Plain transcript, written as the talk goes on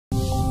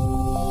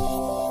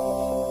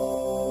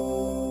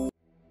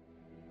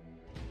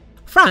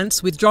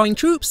France withdrawing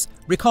troops,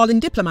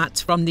 recalling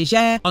diplomats from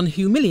Niger on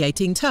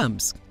humiliating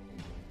terms.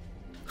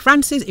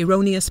 France's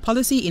erroneous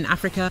policy in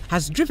Africa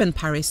has driven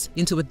Paris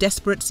into a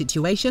desperate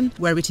situation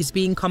where it is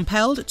being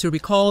compelled to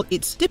recall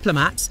its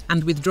diplomats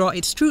and withdraw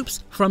its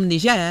troops from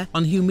Niger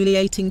on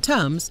humiliating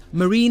terms,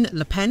 Marine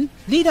Le Pen,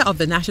 leader of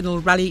the National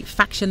Rally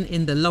faction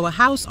in the lower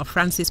house of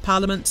France's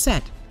parliament,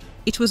 said.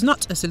 It was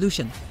not a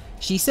solution,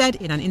 she said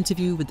in an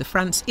interview with the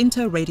France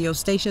Inter radio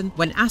station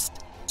when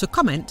asked to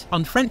comment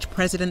on French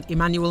President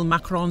Emmanuel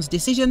Macron's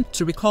decision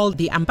to recall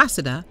the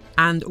ambassador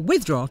and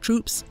withdraw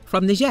troops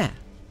from Niger.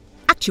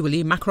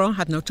 Actually, Macron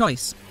had no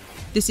choice.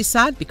 This is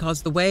sad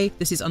because the way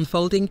this is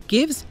unfolding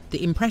gives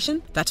the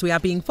impression that we are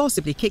being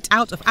forcibly kicked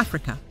out of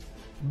Africa.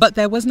 But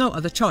there was no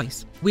other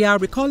choice. We are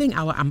recalling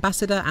our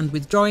ambassador and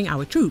withdrawing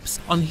our troops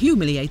on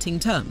humiliating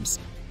terms.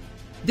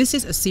 This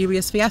is a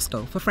serious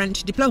fiasco for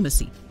French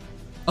diplomacy.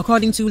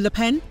 According to Le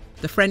Pen,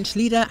 the French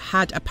leader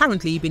had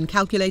apparently been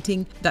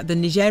calculating that the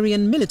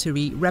Nigerian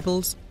military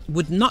rebels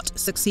would not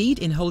succeed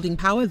in holding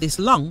power this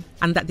long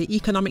and that the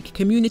economic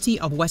community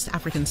of West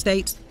African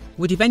states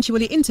would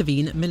eventually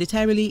intervene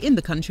militarily in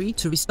the country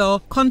to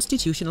restore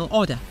constitutional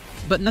order.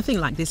 But nothing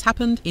like this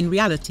happened in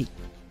reality.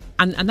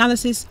 An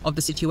analysis of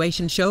the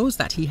situation shows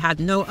that he had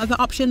no other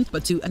option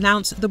but to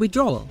announce the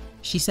withdrawal,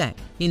 she said.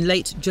 In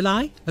late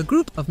July, a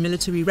group of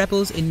military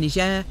rebels in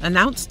Niger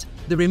announced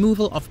the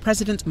removal of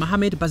President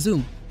Mohamed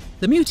Bazoum.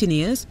 The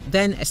mutineers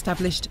then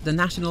established the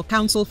National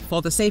Council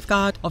for the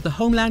Safeguard of the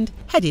Homeland,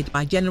 headed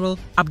by General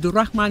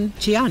Abdurrahman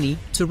Chiani,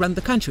 to run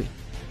the country.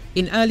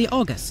 In early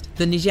August,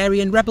 the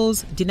Nigerian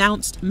rebels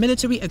denounced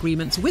military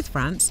agreements with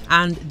France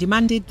and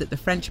demanded that the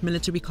French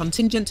military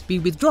contingent be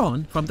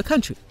withdrawn from the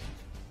country.